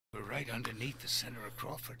We're right underneath the center of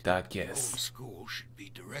Crawford. Tak jest. Old school should be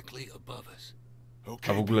directly above us.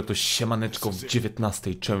 A w ogóle to siemaneczko w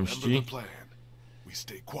 19 części. We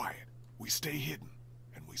stay quiet, we stay hidden,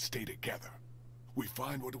 and we stay together. We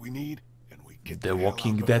find what we need and we get The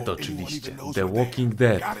Walking Dead oczywiście. The Walking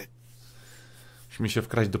Dead. Musimy się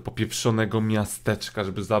wkraść do popieprzonego miasteczka,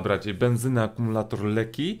 żeby zabrać jej benzynę, akumulator,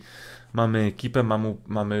 leki. Mamy ekipę,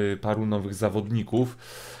 mamy paru nowych zawodników.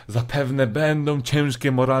 Zapewne będą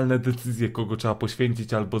ciężkie moralne decyzje, kogo trzeba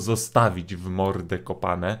poświęcić albo zostawić w mordę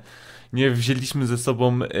kopane. Nie wzięliśmy ze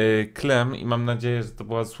sobą Clem i mam nadzieję, że to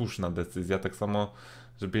była słuszna decyzja. Tak samo,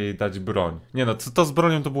 żeby jej dać broń. Nie no, co to z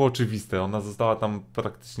bronią to było oczywiste. Ona została tam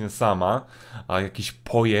praktycznie sama, a jakiś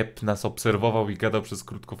pojeb nas obserwował i gadał przez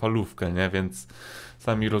krótkofalówkę, nie? Więc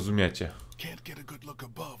sami rozumiecie.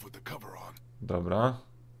 Dobra.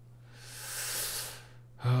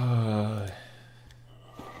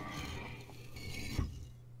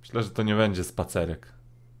 Myślę, że to nie będzie spacerek.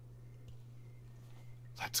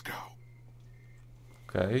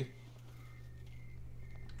 Okej.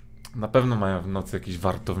 Na pewno mają w nocy jakichś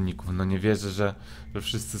wartowników. No nie wierzę, że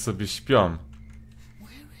wszyscy sobie śpią.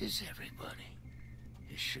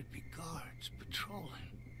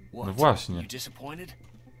 No właśnie.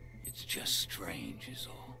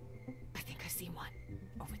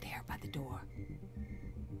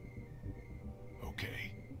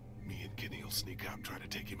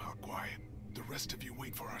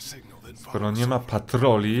 Skoro nie ma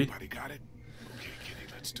patroli,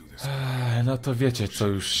 no to wiecie, co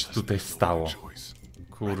już tutaj stało.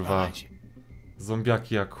 Kurwa.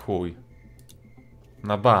 Zombiaki jak chuj.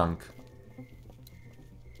 Na bank.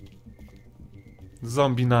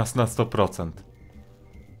 Zombie nas na 100%.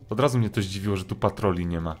 Od razu mnie to zdziwiło, że tu patroli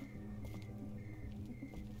nie ma.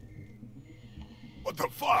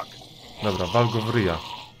 Dobra, wal go w ryja.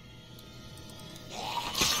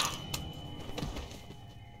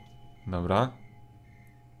 Dobra.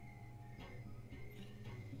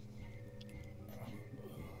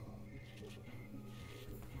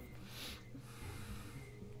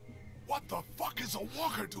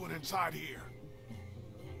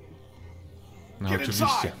 No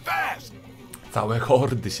oczywiście. Całe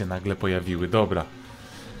hordy się nagle pojawiły, dobra.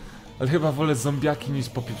 Ale chyba wolę zombiaki niż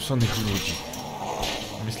popieprzonych ludzi.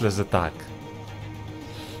 Myślę, że tak.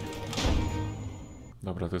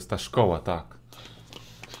 Dobra, to jest ta szkoła, tak.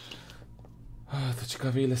 To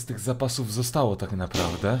ciekawe, ile z tych zapasów zostało tak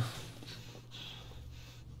naprawdę.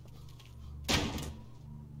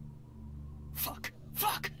 Fuck.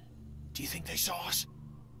 Do you think they saw us?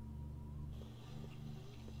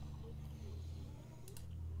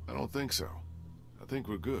 I don't think so. I think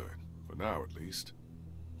we're good. For now, at least.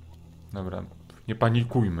 Dobra, nie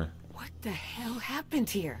panikujmy. What the hell happened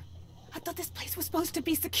here? I thought this place was supposed to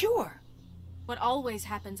be secure. What always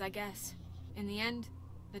happens, I guess. In the end,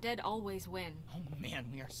 the dead always win. Oh man,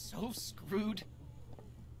 we are so screwed.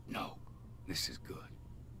 No, this is good.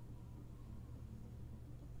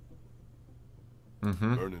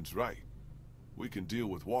 Vernon's right. We can deal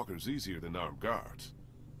with walkers easier than armed guards.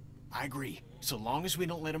 I agree. So long as we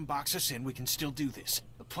don't let them box us in, we can still do this.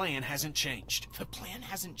 The plan hasn't changed. The plan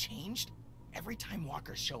hasn't changed? Every time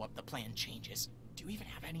walkers show up, the plan changes. Do you even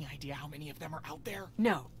have any idea how many of them are out there?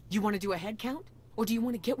 No. You want to do a head count? Or do you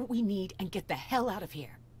want to get what we need and get the hell out of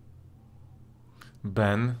here?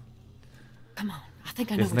 Ben Come on. I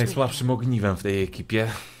think I know jest which way to najsłabszym ogniwem w tej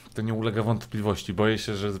ekipie. To nie ulega wątpliwości. Boję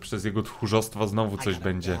się, że przez jego tchórzostwo znowu coś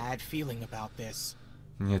będzie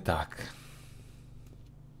nie tak.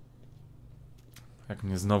 Jak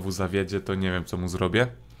mnie znowu zawiedzie, to nie wiem, co mu zrobię.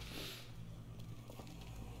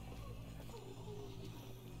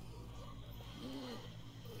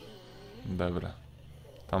 Dobra.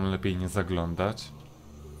 Tam lepiej nie zaglądać.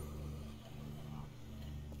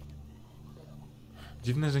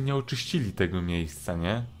 Dziwne, że nie oczyścili tego miejsca,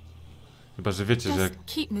 nie? Chyba, że wiecie,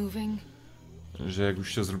 że jak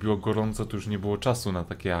już się zrobiło gorąco, to już nie było czasu na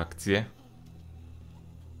takie akcje.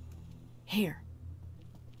 Here.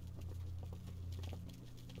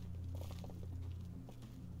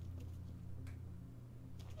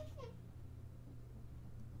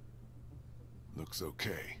 Looks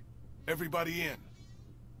okay. Everybody in.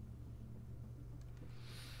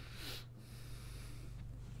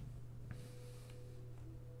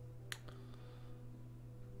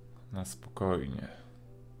 Na spokojnie.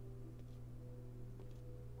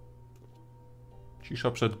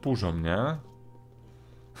 Cisza przed burzą, nie?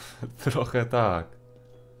 Trochę tak.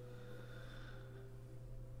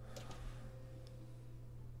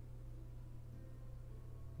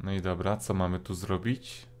 No i dobra, co mamy tu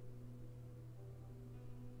zrobić?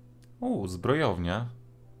 Zbrojownia.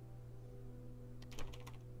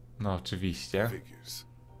 No oczywiście. Figures.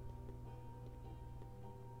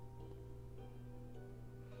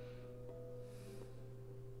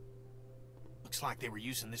 Looks like they were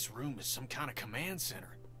using this room as some kind of command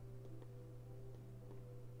center.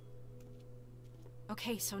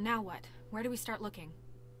 Okay, so now what? Where do we start looking?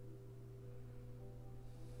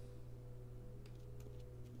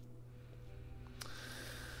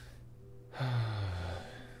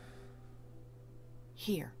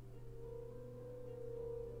 Here.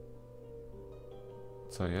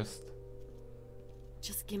 Co jest?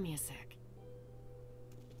 Just give me a sec.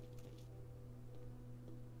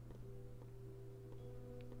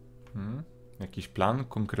 Jakiś plan,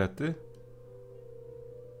 konkrety?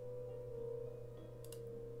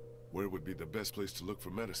 Where would be the best place to look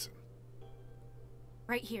for medicine?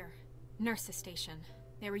 Right here. Nurse's station.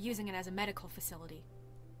 They were using it as a medical facility.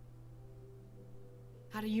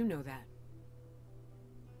 How do you know that?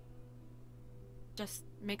 Just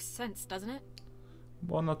makes sense, doesn't it?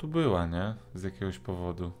 Bo ona tu była, nie? Z jakiegoś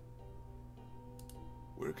powodu.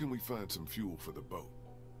 Where can we find some fuel for the boat?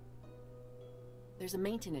 There's a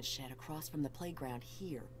maintenance shed across from the playground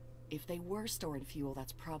here. If they were storing fuel,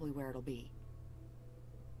 that's probably where it'll be.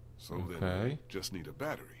 So Okay. then we just need a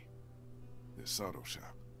battery. This auto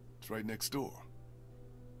shop. It's right next door.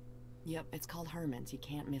 Yep, it's called Herman's. You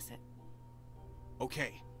can't miss it.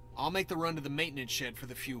 Okay, I'll make the run to the maintenance shed for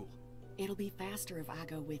the fuel. It'll be faster if I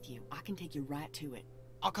go with you. I can take you right to it.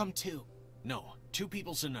 I'll come too. No, 2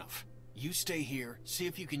 people's enough. You stay here, see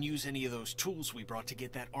if you can use any of those tools we brought to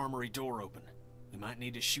get that armory door open. We might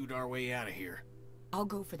need to shoot our way out of here. I'll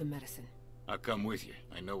go for the medicine. I'll come with you.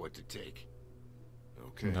 I know what to take.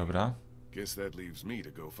 Okay. Dobra. Guess that leaves me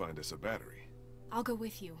to go find us a battery. I'll go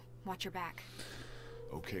with you. Watch your back.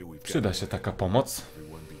 Okay, we've got Przyda się taka pomoc.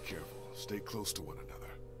 everyone be careful. Stay close to one another.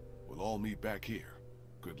 We'll all meet back here.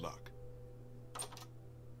 Good luck.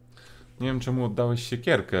 Nie wiem, czemu oddałeś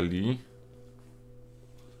siekierkę, Lee.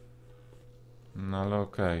 No ale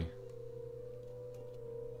okej.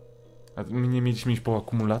 A my nie mieliśmy iść po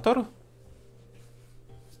akumulator?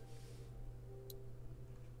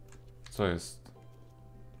 Co jest?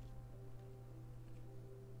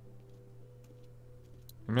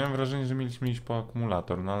 Miałem wrażenie, że mieliśmy iść po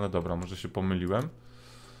akumulator, no ale dobra, może się pomyliłem.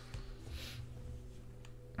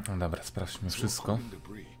 No dobra, sprawdźmy wszystko.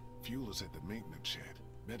 Fuel is at the maintenance shed.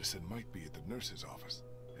 Medicine might be at the nurse's office.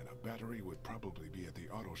 And a battery would probably be at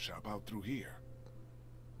the auto shop out through here.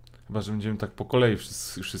 Chyba, że będziemy tak po kolei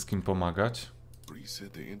wszystkim pomagać. Bree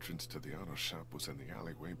said the entrance to the auto shop was in the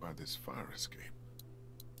alleyway by this fire escape.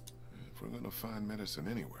 If we're gonna find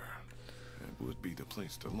medicine anywhere, that would be the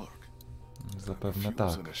place to look. Zapewne Fuel's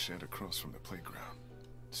tak. in a shed across from the playground.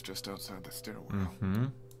 It's just outside the stairwell.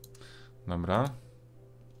 Dobra.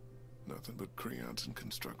 Nothing but crayons and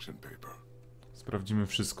construction paper. Sprawdzimy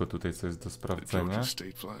wszystko tutaj, co jest do The sprawdzenia. Georgia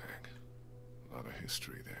state flag. A lot of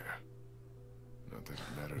history there. Not that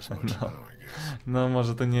it matters much now, I guess. No,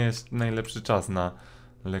 może to nie jest najlepszy czas na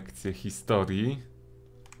lekcję historii.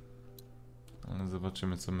 Ale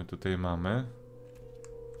zobaczymy, co my tutaj mamy.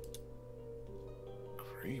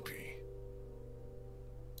 Creepy.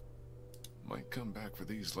 Might come back for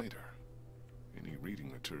these later. Any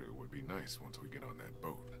reading material would be nice once we get on that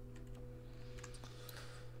boat.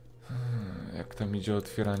 Jak tam idzie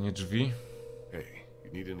otwieranie drzwi? Hey,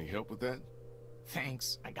 you need any help with that?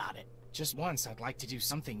 Thanks, I got it. Just once I'd like to do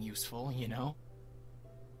something useful, you know?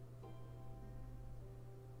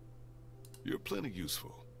 You're plenty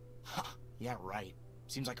useful. Huh, yeah, right.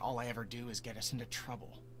 Seems like all I ever do is get us into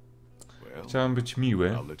trouble. Well, Chciałem być miły,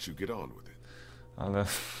 I'll let you get on with it. ale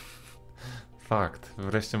fakt,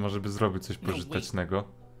 wreszcie może by zrobić coś pożytecznego.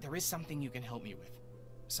 There is something you can help me with.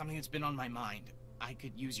 Something that's been on my mind. I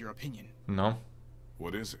could use your opinion. No,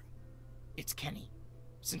 What is it? It's Kenny.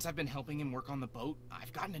 Since I've been helping him work on the boat,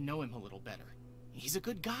 I've gotten to know him a little better. He's a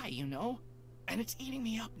good guy, you know? And it's eating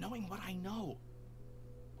me up knowing what I know.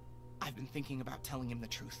 I've been thinking about telling him the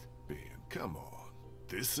truth. Ben, come on.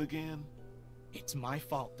 This again? It's my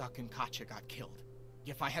fault Duck and Katya got killed.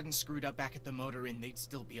 If I hadn't screwed up back at the motor inn, they'd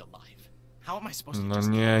still be alive. How am I supposed to no just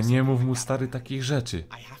nie, kill nie him mów mu like that? stary takich rzeczy.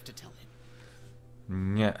 I have to tell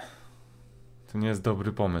him. Nie. To nie jest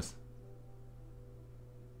dobry pomysł.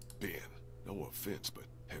 Ben, no offense, but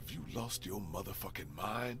have you lost your motherfucking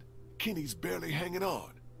mind? Kenny's barely hanging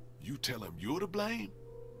on. You tell him you're to blame?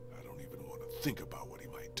 I don't even want to think about what he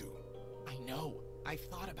might do. I know. I've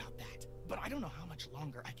thought about that. But I don't know how much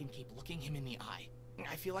longer I can keep looking him in the eye.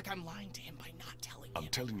 I feel like I'm lying to him by not telling him. I'm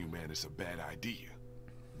telling you, man, it's a bad idea.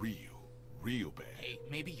 Real bad. Hey,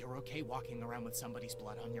 maybe you're okay walking around with somebody's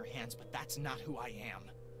blood on your hands, but that's not who I am.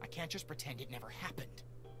 I can't just pretend it never happened.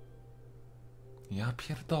 Ja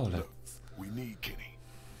pierdolę. Look, we need Kenny.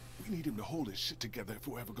 We need him to hold his shit together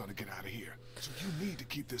if we're ever gonna get out of here. So you need to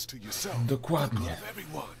keep this to yourself. Dokładnie. For the good of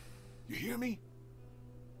everyone. You hear me?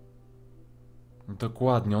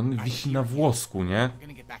 Dokładnie, on wisi na włosku, nie? I'm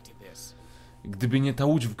gonna get back to this. Gdyby nie ta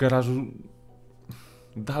łódź w garażu,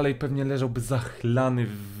 dalej pewnie leżałby zachlany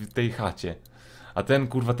w tej chacie. A ten,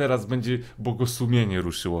 kurwa, teraz będzie błogosumienie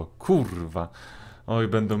ruszyło. Kurwa. Oj,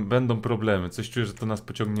 będą problemy. Coś czuję, że to nas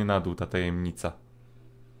pociągnie na dół, ta tajemnica.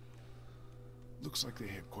 Looks like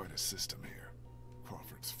they had quite a system here.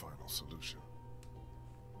 Crawford's final solution.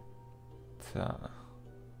 Ta.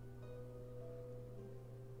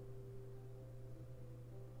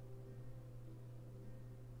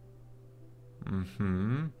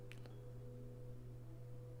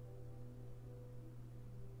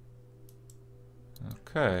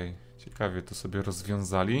 Okej. Ciekawie to sobie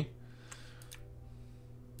rozwiązali.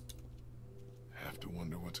 Have to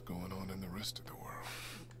wonder what's going on in the rest of the world.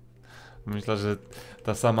 Myślę, że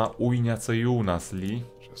ta sama ujnia co i u nas, Lee.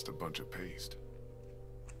 Just a bunch of paste.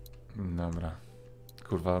 Dobra.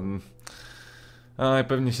 Kurwa. A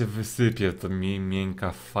pewnie się wysypie, to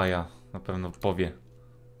miękka faja. Na pewno powie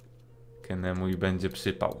Kenemu i będzie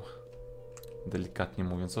przypał. Delikatnie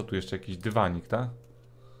mówiąc. O, tu jeszcze jakiś dywanik, tak?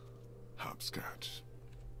 Hopscotch.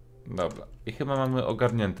 Dobra. I chyba mamy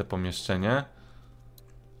ogarnięte pomieszczenie.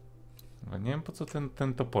 Nie wiem, po co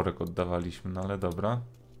ten toporek oddawaliśmy, no ale dobra.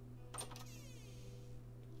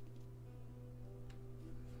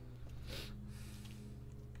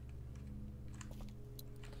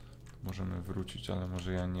 Możemy wrócić, ale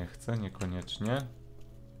może ja nie chcę, niekoniecznie.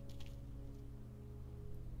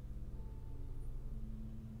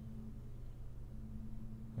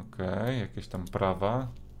 Okej, jakieś tam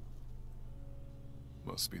prawa.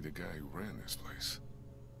 Must be the guy who ran this place.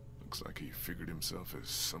 Looks like he figured himself as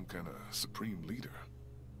some kind of supreme leader.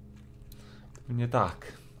 Nie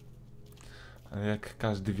tak. Ale jak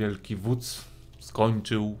każdy wielki wódz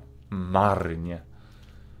skończył marnie.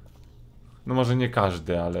 No może nie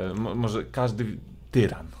każdy, ale może każdy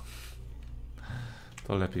tyran.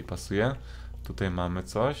 To lepiej pasuje. Tutaj mamy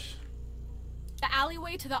coś. The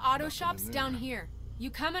alleyway to the auto shop's down here.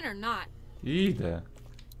 You coming or not? Idę.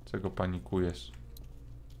 Czego panikujesz?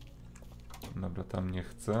 Dobra, tam nie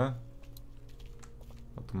chcę.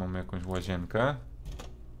 O, tu mamy jakąś łazienkę.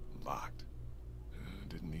 Locked.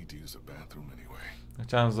 Didn't need to use the bathroom anyway.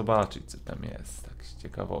 Chciałem zobaczyć, co tam jest, tak z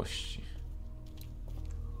ciekawości.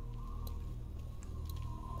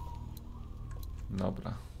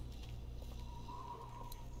 Dobra.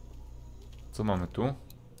 Co mamy tu?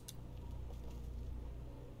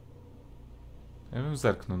 Ja bym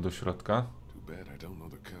zerknął do środka. Too bad I don't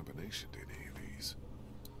know the combination to any of these.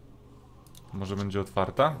 Może będzie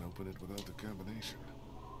otwarta? Can't open it without the combination.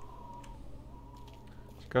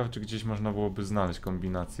 Ciekawe, czy gdzieś można byłoby znaleźć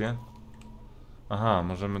kombinację. Aha,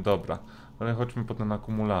 możemy, dobra. Ale chodźmy po ten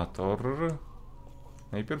akumulator.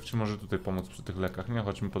 Najpierw, czy może tutaj pomóc przy tych lekach? Nie,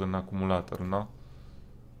 chodźmy po ten akumulator, no.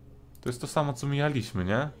 To jest to samo, co mijaliśmy,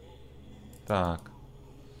 nie? Tak.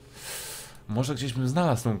 Może gdzieś bym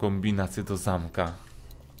znalazł tą kombinację do zamka.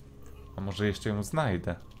 A może jeszcze ją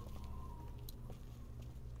znajdę.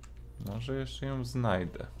 Może jeszcze ją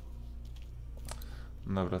znajdę.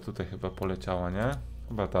 Dobra, tutaj chyba poleciała, nie?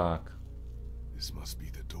 Chyba tak. This must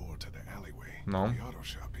be the door to the alleyway. No. The auto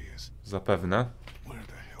shop is. Zapewne. Where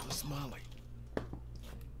the hell is Molly?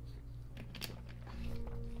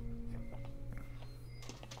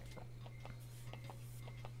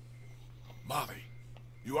 Molly,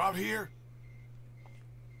 you out here?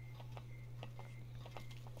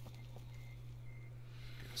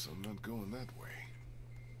 Guess I'm not going that way.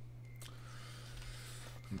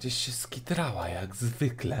 Gdzieś się skitrała, jak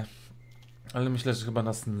zwykle. Ale myślę, że chyba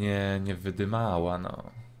nas nie wydymała,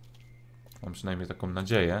 no. Mam przynajmniej taką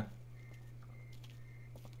nadzieję.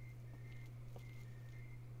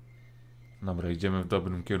 Dobra, idziemy w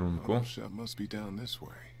dobrym kierunku. Auto shop must be down this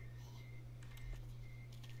way.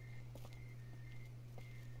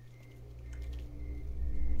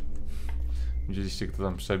 Widzieliście, kto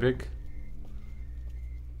tam przebiegł?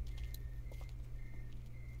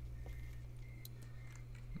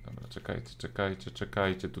 Dobra,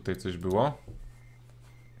 czekajcie. Tutaj coś było?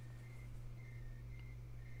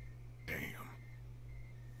 Damn.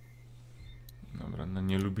 Dobra, no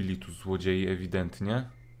nie lubili tu złodziei ewidentnie.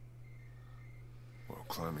 Well,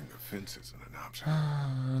 climbing the fence isn't an option.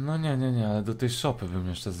 No nie, ale do tej szopy bym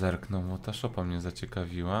jeszcze zerknął, bo ta szopa mnie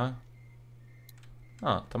zaciekawiła.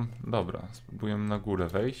 A, tam, dobra, spróbujemy na górę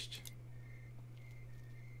wejść.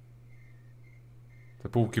 Te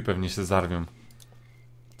półki pewnie się zarwią.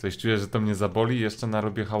 Coś czuję, że to mnie zaboli i jeszcze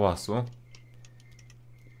narobię hałasu.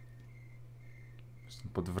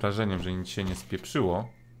 pod wrażeniem, że nic się nie spieprzyło.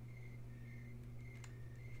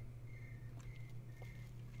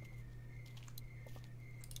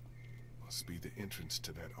 Must be the entrance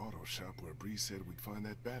to that auto shop where Bree said we'd find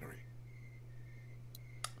that battery.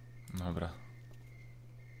 Dobra.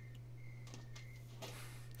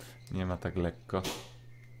 Nie ma tak lekko.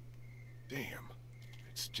 Damn,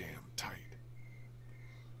 it's jammed tight.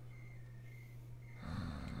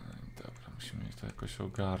 Dobra, musimy to jakoś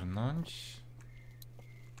ogarnąć.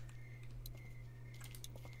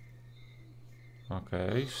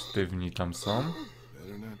 Okej, sztywni tam są.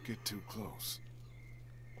 Better not get too close.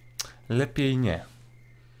 Lepiej nie.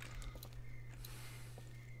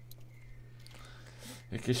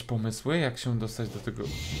 Jakieś pomysły, jak się dostać do tego...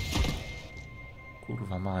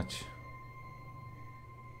 Kurwa mać.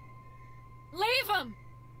 Leave him!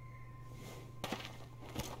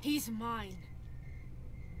 He's mine.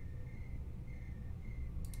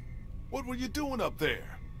 What were you doing up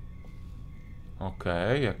there?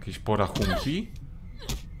 Okej, jakieś porachunki.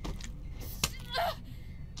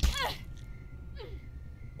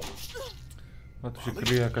 No tu się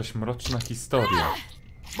kryje jakaś mroczna historia.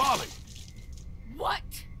 Molly! What?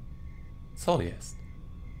 Co jest?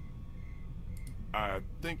 I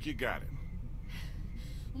think you got him.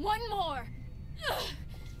 One more!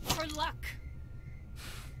 For luck.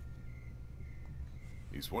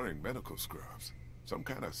 He's wearing medical scrubs. Some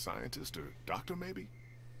kind of scientist or doctor, maybe?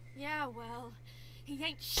 Yeah, well, he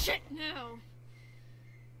ain't shit now.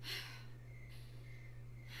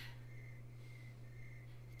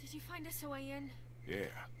 Did you find us a way in?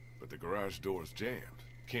 Yeah, but the garage door's jammed.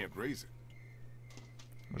 Can't raise it.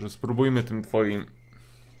 Może spróbujmy tym twoim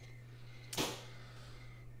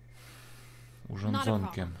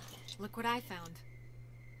urządzonkiem. Look what I found.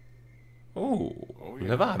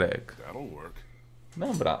 Lewarek. That'll work.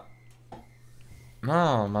 Dobra.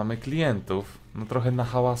 No, mamy klientów. No trochę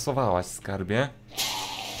nahałasowałaś, skarbie.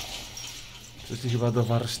 Przyszli chyba do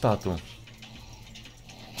warsztatu.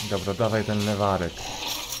 Dobra, dawaj ten lewarek.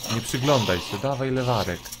 Nie przyglądaj się, dawaj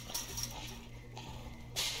lewarek.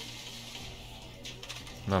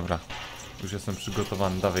 Dobra, już jestem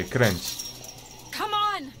przygotowany, dawaj, kręć. Come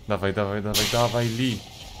on! Dawaj, dawaj, dawaj, dawaj, Lee.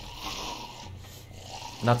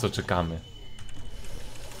 Na co czekamy?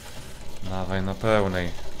 Dawaj, na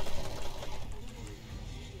pełnej.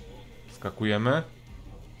 Skakujemy?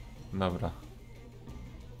 Dobra.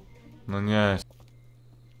 No nie.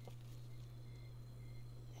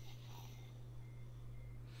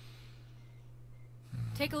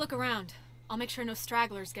 Take a look around. I'll make sure no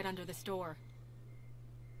stragglers get under this door.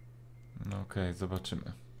 No okej,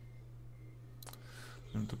 zobaczymy.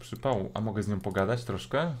 Mam tu przypału. A mogę z nią pogadać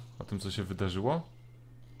troszkę? O tym, co się wydarzyło?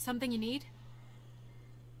 Something you need?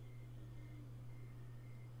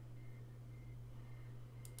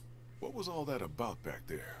 What was all that about back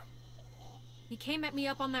there? He came at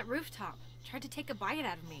me up on that rooftop. Tried to take a bite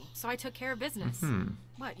out of me, so I took care of business.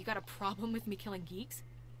 What, you got a problem with me killing geeks?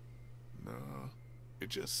 No, it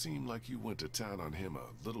just seemed like you went to town on him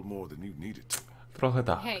a little more than you needed to. Trochę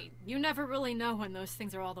tak. Hey, you never really know when those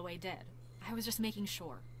things are all the way dead. I was just making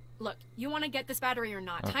sure. Look, you want to get this battery or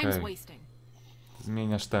not? Time's wasting.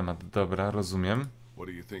 Zmieniasz temat. Dobra, rozumiem. What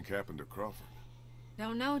do you think happened to Crawford?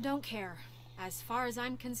 Don't know, don't care. As far as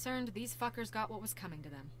I'm concerned, these fuckers got what was coming to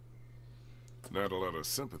them. Not a lot of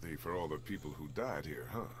sympathy for all the people who died here,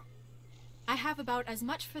 huh? I have about as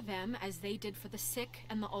much for them as they did for the sick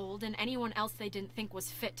and the old and anyone else they didn't think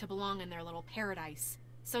was fit to belong in their little paradise.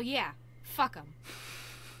 So yeah, fuck them.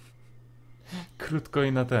 Krótko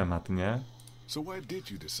i na temat, nie? So why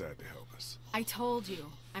did you decide to help us? I told you.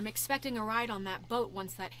 I'm expecting a ride on that boat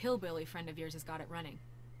once that hillbilly friend of yours has got it running.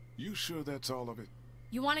 You sure that's all of it?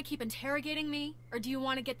 You want to keep interrogating me? Or do you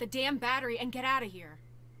want to get the damn battery and get out of here?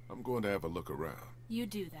 I'm going to have a look around. You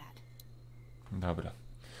do that. Dobra.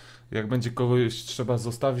 Jak będzie kogoś trzeba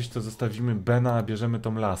zostawić, to zostawimy Bena, a bierzemy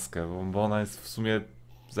tą laskę, bo ona jest w sumie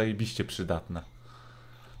zajebiście przydatna.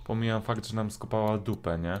 Pomijam fakt, że nam skopała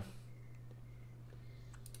dupę, nie?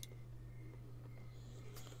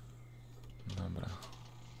 Dobra.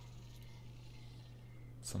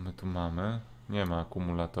 Co my tu mamy? Nie ma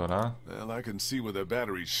akumulatora. Well, I can see where the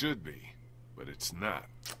battery should be, but it's not.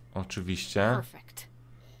 Oczywiście. Perfect.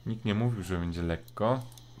 Nikt nie mówił, że będzie lekko.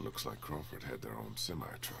 Looks like Crawford had their own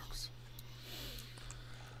semi-trucks.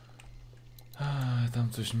 Tam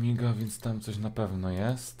coś miga, więc tam coś na pewno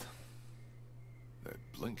jest. That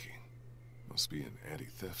blinking must be an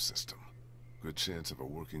anti-theft system. Good chance of a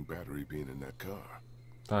working battery being in that car.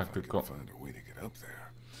 Tak, If I tylko can find a way to get up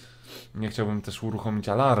there. nie chciałbym też uruchomić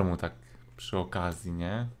alarmu tak przy okazji,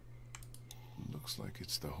 nie? Looks like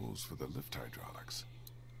it's the hose for the lift hydraulics.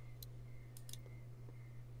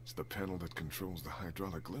 It's the panel that controls the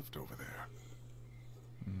hydraulic lift over there.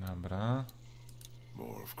 Dobra.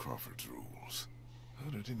 More of Crawford's rules.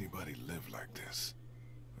 How did anybody live like this?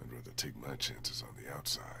 I'd rather take my chances on the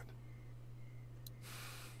outside.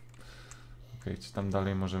 Okej, czy tam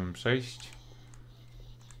dalej możemy przejść?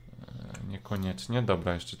 Niekoniecznie.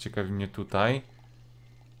 Dobra, jeszcze ciekawi mnie tutaj.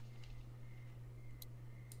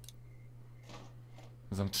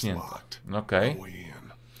 Zamknięte. Okej.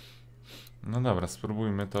 No dobra,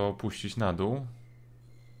 spróbujmy to opuścić na dół.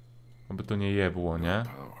 Aby to nie jebło, nie?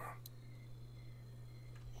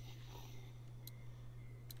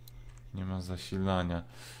 Nie ma zasilania.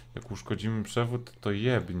 Jak uszkodzimy przewód, to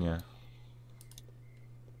jebnie.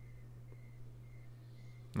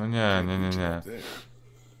 No nie.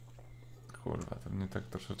 Kurwa, to mnie tak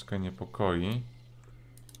troszeczkę niepokoi.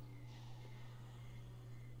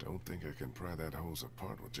 Don't think I can pry that hose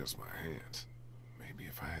apart with just my hands. Maybe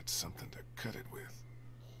if I had something to cut it with.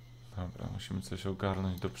 Dobra, musimy coś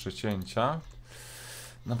ogarnąć do przecięcia.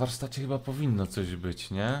 Na warsztacie chyba powinno coś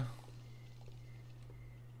być, nie?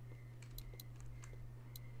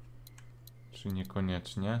 Czy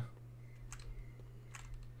niekoniecznie?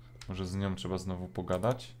 Może z nią trzeba znowu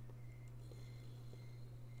pogadać?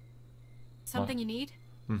 Something you need?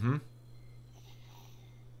 Mhm.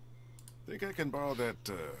 Think I can borrow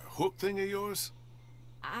that hook thing of yours?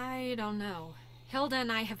 I don't know. Hilda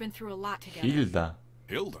and I have been through a lot together. Hilda.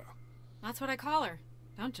 Hilda? That's what I call her.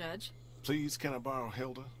 Don't judge. Please, can I borrow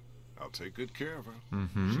Hilda? I'll take good care of her.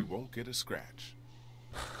 She won't get a scratch.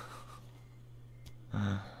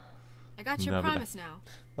 I got your Dobra. promise now.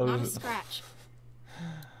 Not a scratch.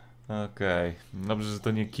 Okej. Dobrze, że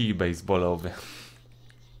to nie kij baseballowy.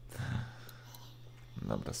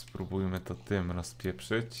 Dobra, spróbujmy to tym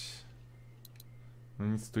rozpieprzyć. No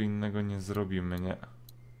nic tu innego nie zrobimy, nie?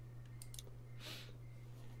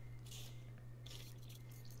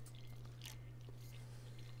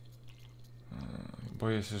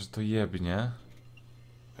 Boję się, że to jebnie.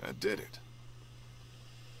 I did it.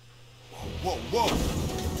 Whoa, whoa!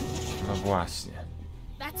 No właśnie.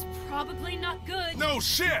 That's probably not good. No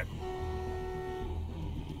shit!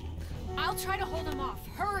 I'll try to hold him off.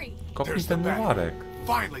 Hurry! Kopnij ten numerek.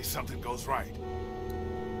 Finally something goes right.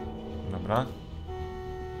 Dobra.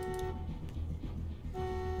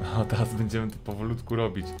 O, teraz będziemy to powolutku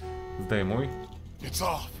robić. Zdejmuj. It's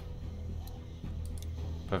off.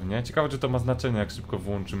 Pewnie. Ciekawe, czy to ma znaczenie, jak szybko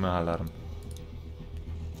włączymy alarm.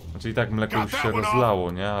 Znaczy i tak mleko już się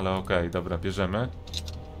rozlało, nie? Ale okej, dobra, bierzemy.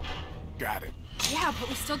 Got it. Yeah, but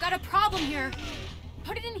we still got a problem here.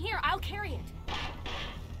 Put it in here. I'll carry it.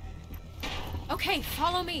 Okay,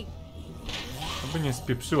 follow me. Aby nie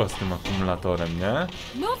spieprzyła z tym akumulatorem, nie?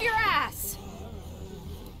 Move your ass.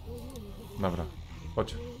 Dobra,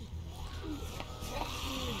 chodź.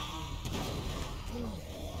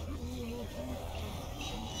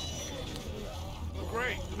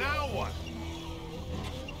 Great. Now what?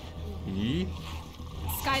 I...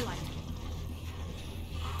 Skylight.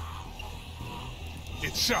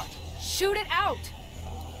 It's shut. Shoot it out.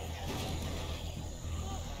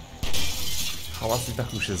 Hałas i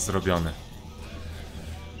tak już jest zrobiony.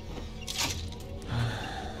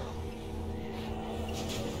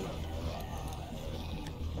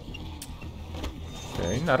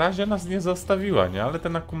 Okej, na razie nas nie zostawiła, nie? Ale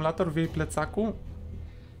ten akumulator w jej plecaku...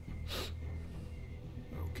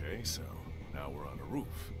 Okay, so now we're on a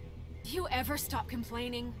roof. Do you ever stop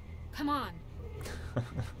complaining? Come on.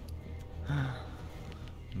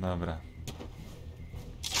 Dobra.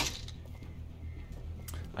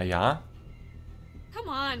 A ja? Come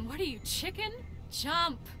on. What are you, chicken?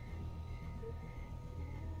 Jump.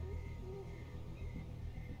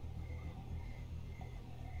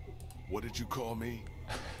 What did you call me?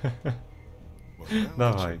 Well,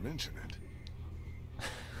 now that Dawaj. you mention it.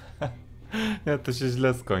 Nie, to się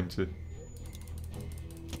źle skończy.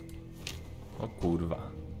 O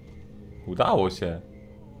kurwa. Udało się.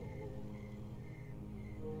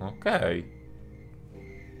 Okej.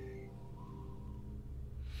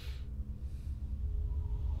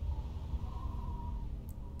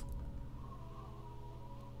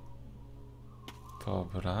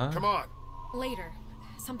 Dobra. Come on. Later.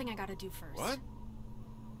 Something I gotta do first. What?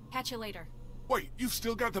 Catch you later. Wait, you've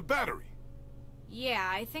still got the battery.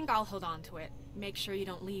 Yeah, I think I'll hold on to it. Make sure you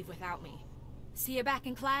don't leave without me. See you back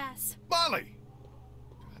in class. Molly!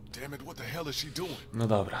 God damn it, what the hell is she doing? No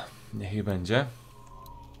dobra, niech jej będzie.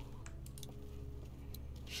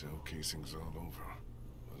 Shell casings all over.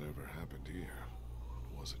 Whatever happened here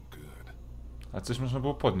wasn't good. A coś można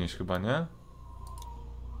było podnieść chyba, nie?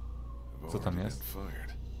 They've Co tam already jest? been fired.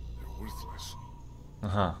 They're worthless.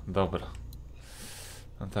 Aha, dobra.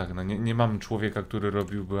 No tak, no nie mamy człowieka, który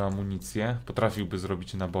robiłby amunicję. Potrafiłby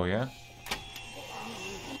zrobić naboje.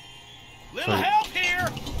 Little help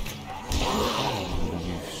here.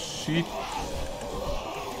 Holy shit.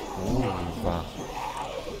 Kurwa.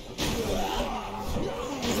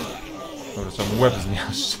 Dobra, trzeba mu łeb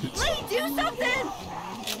zmiażdżyć. Lee, do something!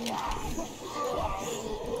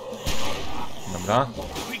 Dobra.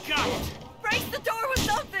 We got it. Brace the door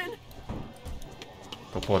with something!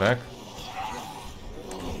 Toporek.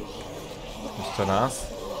 Jeszcze raz.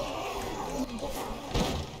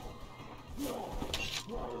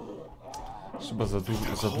 Chyba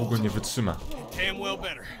za długo nie wytrzyma. Damn well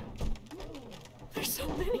better. There's so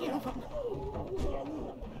many of them.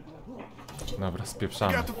 Dobra,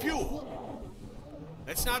 spieprzamy. Got the fuel.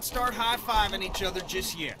 Let's not start high-fiving each other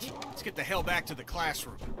just yet. Let's get the hell back to the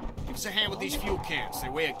classroom. Give us a hand with these fuel cans. They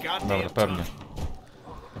weigh a Dobra, goddamn pewnie.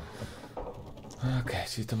 ton. Okej,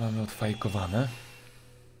 czyli to mamy odfajkowane.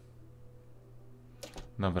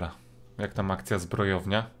 Dobra, jak tam akcja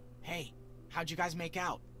zbrojownia? Hey, how'd you guys make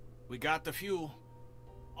out? We got the fuel.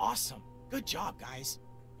 Awesome. Good job, guys.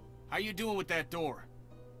 How you doing with that door?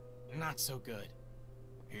 Not so good.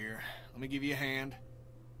 Here, let me give you a hand.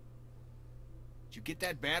 Did you get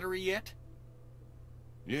that battery yet?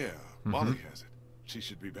 Yeah, Molly has it. She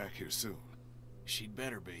should be back here soon. She'd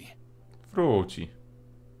better be. Wróci.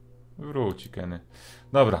 Wróci, Kenny.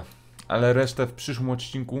 Dobra, ale resztę w przyszłym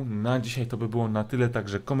odcinku. Na dzisiaj to by było na tyle,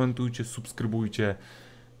 także komentujcie, subskrybujcie.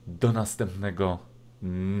 Do następnego.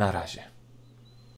 Na razie.